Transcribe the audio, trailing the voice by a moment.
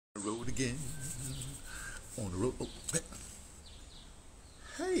Road again. On the road. Oh,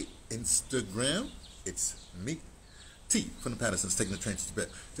 hey, Instagram. It's me, T from the Pattersons, taking the train to Tibet.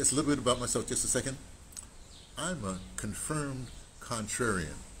 Just a little bit about myself, just a second. I'm a confirmed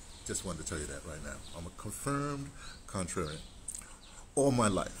contrarian. Just wanted to tell you that right now. I'm a confirmed contrarian. All my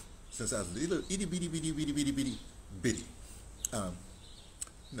life, since I was a little itty bitty bitty bitty bitty bitty bitty, um,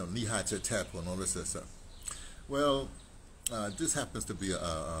 knee high to a tadpole and all this other stuff. Well, this happens to be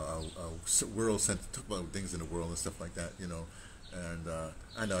a world center, talk about things in the world and stuff like that. And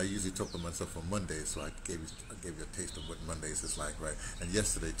I know I usually talk about myself on Mondays, so I gave you a taste of what Mondays is like, right? And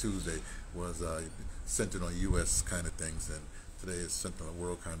yesterday, Tuesday, was centered on U.S. kind of things, and today is centered on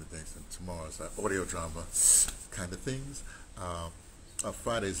world kind of things, and tomorrow is audio drama kind of things.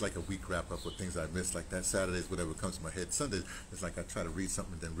 Friday is like a week wrap up with things I missed, like that. Saturday is whatever comes to my head. Sunday is like I try to read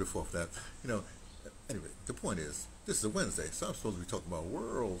something and then riff off that. Anyway, the point is, this is a Wednesday, so I'm supposed to be talking about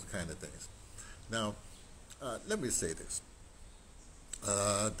world kind of things. Now, let me say this.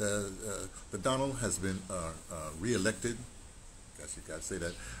 The Donald has been re-elected, I guess you got to say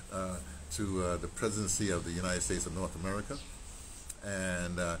that, to the presidency of the United States of North America.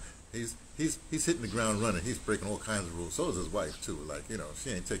 And he's hitting the ground running. He's breaking all kinds of rules. So is his wife, too. Like,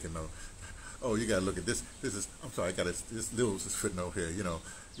 she ain't taking no, oh, you got to look at this. This is, I'm sorry, I got this little footnote here,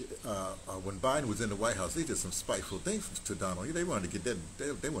 when Biden was in the White House, they did some spiteful things to Donald. They wanted to get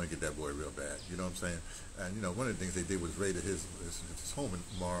that. They wanted to get that boy real bad. You know what I'm saying? And one of the things they did was raided his home in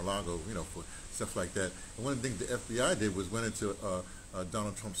Mar-a-Lago. For stuff like that. And one of the things the FBI did was went into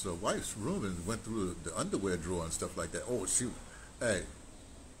Donald Trump's wife's room and went through the underwear drawer and stuff like that. Oh shoot! Hey,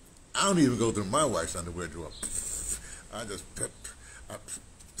 I don't even go through my wife's underwear drawer. I just.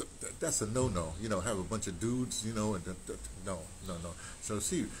 That's a no-no. Have a bunch of dudes. And no. So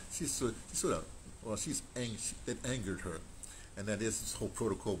she's sort of, well, it angered her, and that is this whole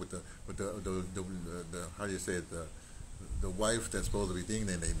protocol with the how do you say it, the wife that's supposed to be thing,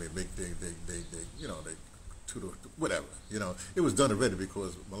 then they to the whatever. It was done already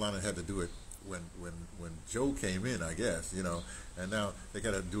because Melania had to do it when Joe came in, I guess. And now they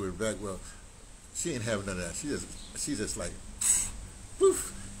got to do it back. Well, she ain't having none of that. She's just like,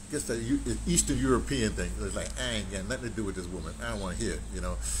 poof. Guess that Eastern European thing. It's like, I ain't got nothing to do with this woman. I don't want to hear it.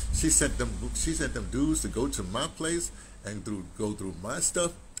 She sent them dudes to go to my place and go through my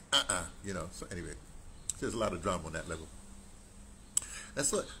stuff. So anyway, there's a lot of drama on that level.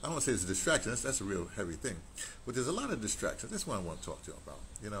 That's what I don't want to say it's a distraction. That's a real heavy thing, but there's a lot of distractions. That's what I want to talk to you about.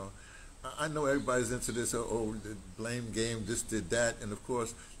 I know everybody's into this. Oh, the blame game. This did that, and of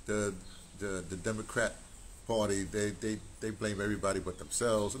course the Democrat Party, they blame everybody but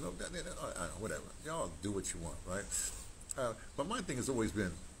themselves, and whatever. Y'all do what you want, right? But my thing has always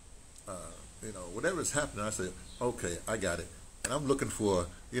been, whatever's happening, I say, okay, I got it, and I'm looking for,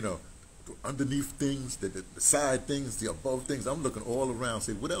 the underneath things, the side things, the above things. I'm looking all around,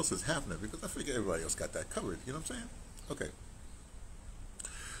 see what else is happening, because I figure everybody else got that covered. You know what I'm saying? Okay.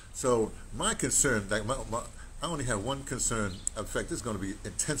 So my concern, like I only have one concern. In fact, this is going to be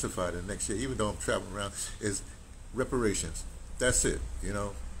intensified in the next year, even though I'm traveling around, is reparations. That's it,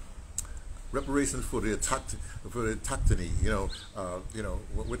 Reparations for the autochthony,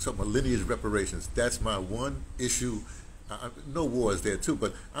 we're talking about lineage reparations. That's my one issue. No war is there too,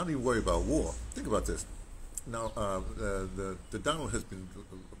 but I don't even worry about war. Think about this. Now, the Donald has been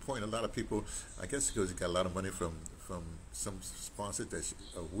appointing a lot of people, I guess because he got a lot of money from some sponsor, that's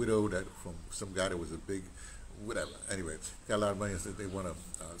a widow that from some guy that was a big, whatever. Anyway, got a lot of money, so they want to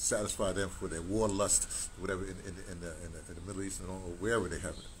satisfy them for their war lust, whatever, in the Middle East or wherever they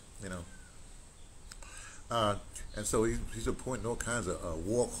have it, And so he's appointing all kinds of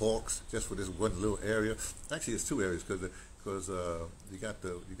war hawks just for this one little area. Actually, it's two areas because you got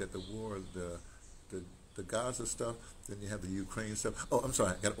the war, the Gaza stuff, then you have the Ukraine stuff. Oh, I'm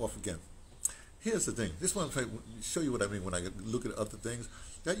sorry, I got it off again. Here's the thing. This one, I'm show you what I mean when I look at other things.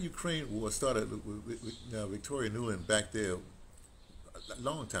 That Ukraine war started with Victoria Nuland back there a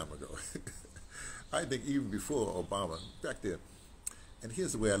long time ago. I think even before Obama, back there. And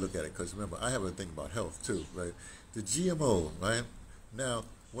here's the way I look at it, because remember, I have a thing about health too, right? The GMO, right? Now,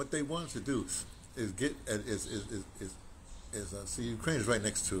 what they want to do is get see, Ukraine is right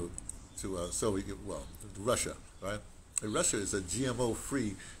next to Russia, right? And Russia is a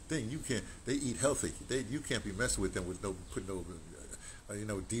GMO-free thing. They eat healthy. You can't be messing with them with putting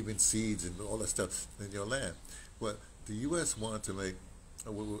demon seeds and all that stuff in your land. But the U.S. wanted to make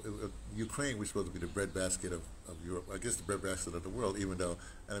Ukraine was supposed to be the breadbasket of Europe. I guess the breadbasket of the world, even though,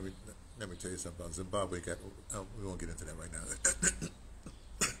 and let me tell you something about Zimbabwe. We won't get into that right now.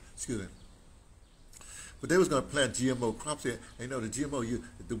 Excuse me. But they was going to plant GMO crops here. And the GMO,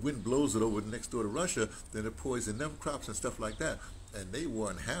 the wind blows it over next door to Russia, then it poison them crops and stuff like that. And they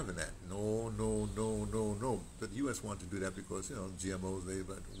weren't having that. No, no, no, no, no. But the U.S. wanted to do that because, GMOs,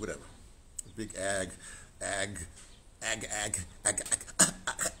 but whatever. Big ag.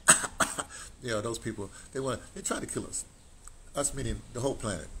 Those people, they try to kill us. Us meaning the whole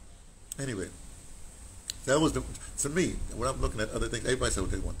planet. Anyway. That was to me, when I'm looking at other things, everybody said,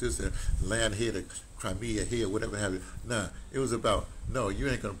 well, they want this there, land here, the Crimea here, whatever have you. Nah, it was about, no, you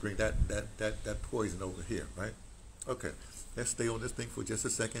ain't going to bring that poison over here, right? Okay, let's stay on this thing for just a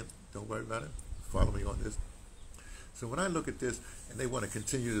second. Don't worry about it. Follow me on this. So when I look at this, and they want to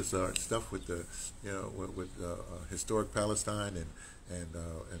continue this stuff with the, with historic Palestine and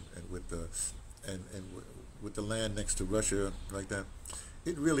with the land next to Russia like that,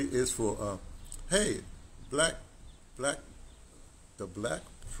 it really is for, hey, black power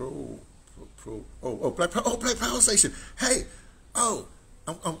station. Hey, I'm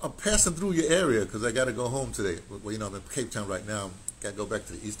passing through your area because I got to go home today. Well, I'm in Cape Town right now. Got to go back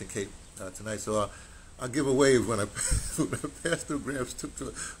to the Eastern Cape tonight. So I'll give a wave when I pass through Grams to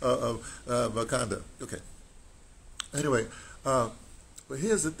Wakanda. Okay. Anyway, but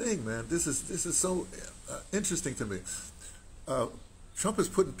here's the thing, man. This is so interesting to me. Trump is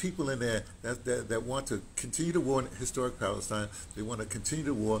putting people in there that want to continue the war in historic Palestine. They want to continue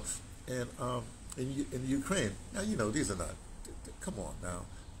the war in Ukraine. Now, these are not, come on now,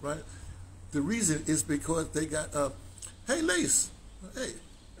 right? The reason is because they got, hey, Lace, hey,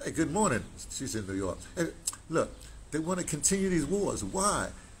 good morning. She's in New York. Hey, look, they want to continue these wars.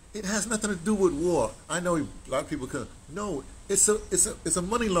 Why? It has nothing to do with war. I know a lot of people can, no, it's a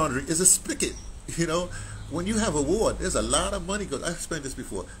money laundering. It's a spigot, When you have a war, there's a lot of money goes. I've explained this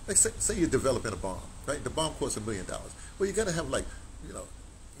before. Like say you're developing a bomb, right? The bomb costs $1 million. Well, you got to have you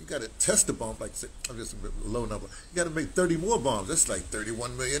got to test the bomb. Like I'm just a low number. You got to make 30 more bombs. That's like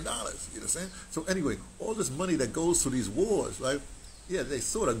 $31 million. You know what I'm saying? So anyway, all this money that goes to these wars, right? Yeah, they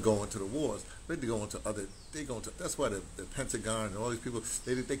sort of go into the wars, but they go into other. They go into. That's why the Pentagon and all these people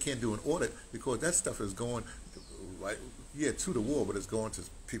they can't do an audit because that stuff is going right. Yeah, to the war, but it's going to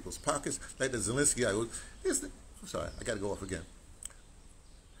people's pockets. Like the Zelensky guy. I'm sorry, I got to go off again.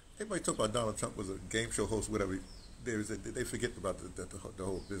 Everybody talk about Donald Trump was a game show host, whatever. They forget about the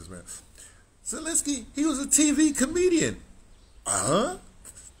whole businessman. Zelensky, he was a TV comedian.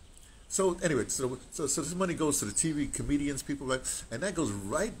 So anyway, so this money goes to the TV comedians, people like, and that goes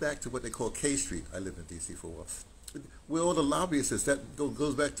right back to what they call K Street. I lived in D.C. for a while, where all the lobbyists is. That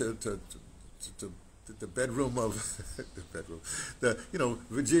goes back to the bedroom of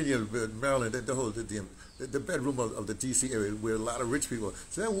Virginia, Maryland, the bedroom of the D.C. area where a lot of rich people.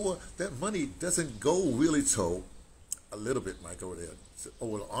 So that money doesn't go really to a little bit might go there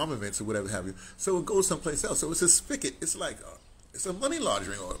over armaments or whatever have you. So it goes someplace else. So it's a spigot. It's like it's a money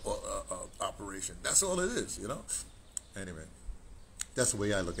laundering operation. That's all it is, Anyway, that's the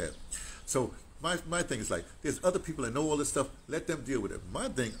way I look at it. So my thing is like, there's other people that know all this stuff. Let them deal with it. My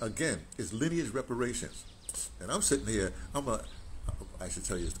thing, again, is lineage reparations. And I'm sitting here, I should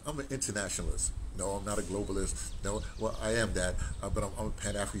tell you this, I'm an internationalist. No, I'm not a globalist. No, well, I am that, but I'm a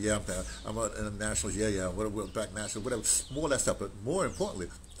Pan-African. Yeah, I'm a nationalist. Yeah, whatever, black nationalist, whatever. More of that stuff. But more importantly,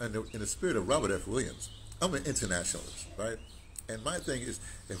 in the spirit of Robert F. Williams, I'm an internationalist, right? And my thing is,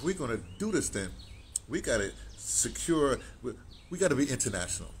 if we're going to do this thing, we got to secure, we got to be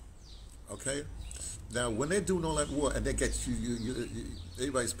international. Okay, now when they're doing all that war and they get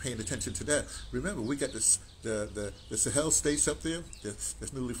everybody's paying attention to that. Remember, we got the Sahel states up there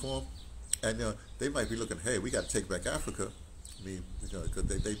that's newly formed, and they might be looking. Hey, we got to take back Africa. I mean, because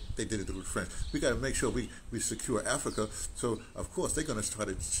they did it with French. We got to make sure we secure Africa. So of course they're going to try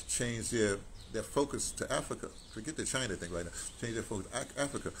to change their focus to Africa. Forget the China thing right now. Change their focus to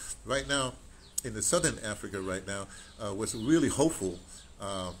Africa. Right now, in the southern Africa right now, what's really hopeful.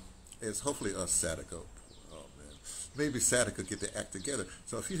 Is hopefully Sadek. Oh man, maybe Sadek could get the act together.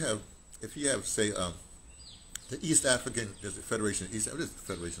 So if you have say the East African, there's a federation, there's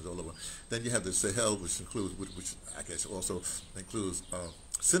federations all over. Then you have the Sahel, which I guess also includes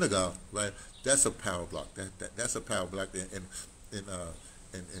Senegal, right? That's a power block. That's a power block in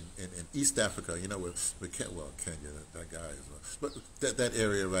East Africa. With Kenya, that guy is, but that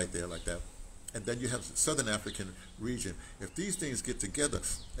area right there like that. And then you have the Southern African region. If these things get together,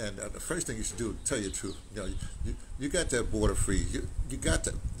 and the first thing you should do, tell you the truth, you got that border free. You got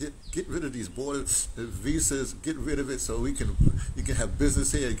to get rid of these border visas. Get rid of it so you can have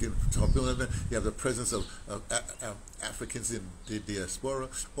business here. You can talk building. You have the presence of Africans in the diaspora.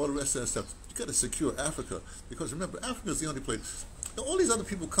 All the rest of that stuff. You got to secure Africa because remember, Africa is the only place. All these other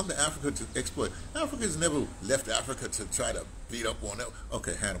people come to Africa to exploit. Africans never left Africa to try to beat up on them.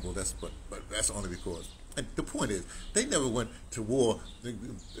 Okay, Hannibal, but that's only because. And the point is, they never went to war,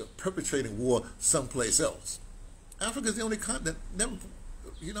 perpetrating war someplace else. Africa's the only continent, never,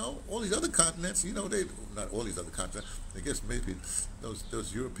 all these other continents, they, not all these other continents, I guess maybe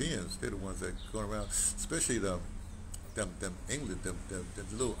those Europeans, they're the ones that go around, especially them England, them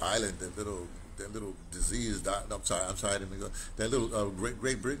little island, that little diseased, I'm sorry, that little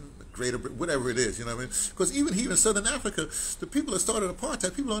Great Britain, Greater Britain, whatever it is, you know what I mean? Because even here in Southern Africa, the people that started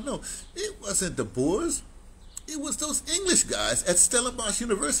apartheid, people don't know, it wasn't the Boers, it was those English guys at Stellenbosch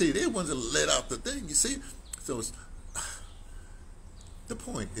University. They're the ones that let out the thing, you see? So the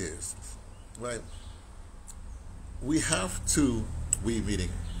point is, right, we meaning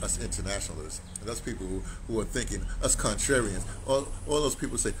us internationalists, and us people who are thinking, us contrarians, all those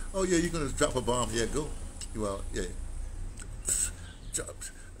people say, oh yeah, you're going to drop a bomb, yeah, go. Well, yeah.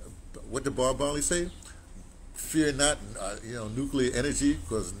 What did Bob Marley say? Fear not, nuclear energy,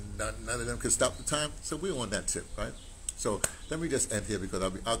 because none of them can stop the time. So we're on that tip, right? So let me just end here because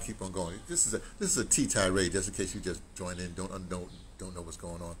I'll keep on going. This is a tea tirade, just in case you just join in, don't know what's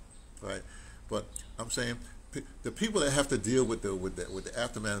going on, right? But I'm saying the people that have to deal with the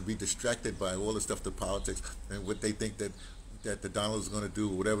aftermath and be distracted by all the stuff, the politics, and what they think that the Donald is going to do,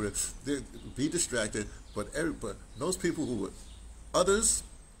 or whatever, be distracted. But those people others,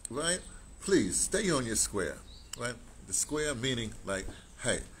 right? Please stay on your square, right? The square meaning like,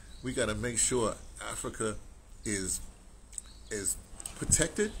 hey, we got to make sure Africa is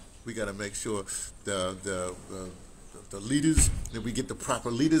protected. We got to make sure the leaders, that we get the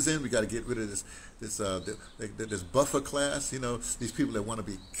proper leaders in. We got to get rid of this buffer class. These people that want to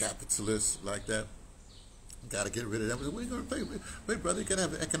be capitalists like that. Got to get rid of them. What are you going to pay? Wait, brother, you got to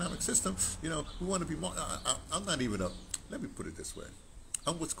have an economic system. We want to be more. I'm not even let me put it this way.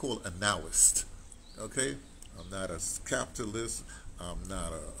 I'm what's called a nowist. Okay, I'm not a capitalist. I'm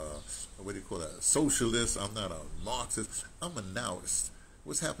not a socialist. I'm not a Marxist. I'm a nowist.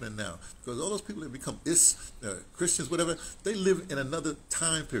 What's happening now? Because all those people that become Christians, whatever, they live in another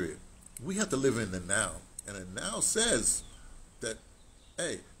time period. We have to live in the now. And the now says that,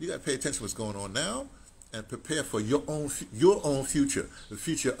 hey, you got to pay attention to what's going on now and prepare for your own future, the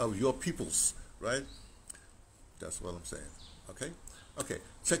future of your peoples, right? That's what I'm saying, okay? Okay,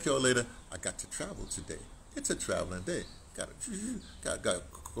 check y'all later. I got to travel today. It's a traveling day. Got to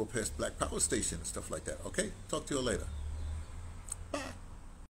go past Black Power Station and stuff like that, okay? Talk to you later.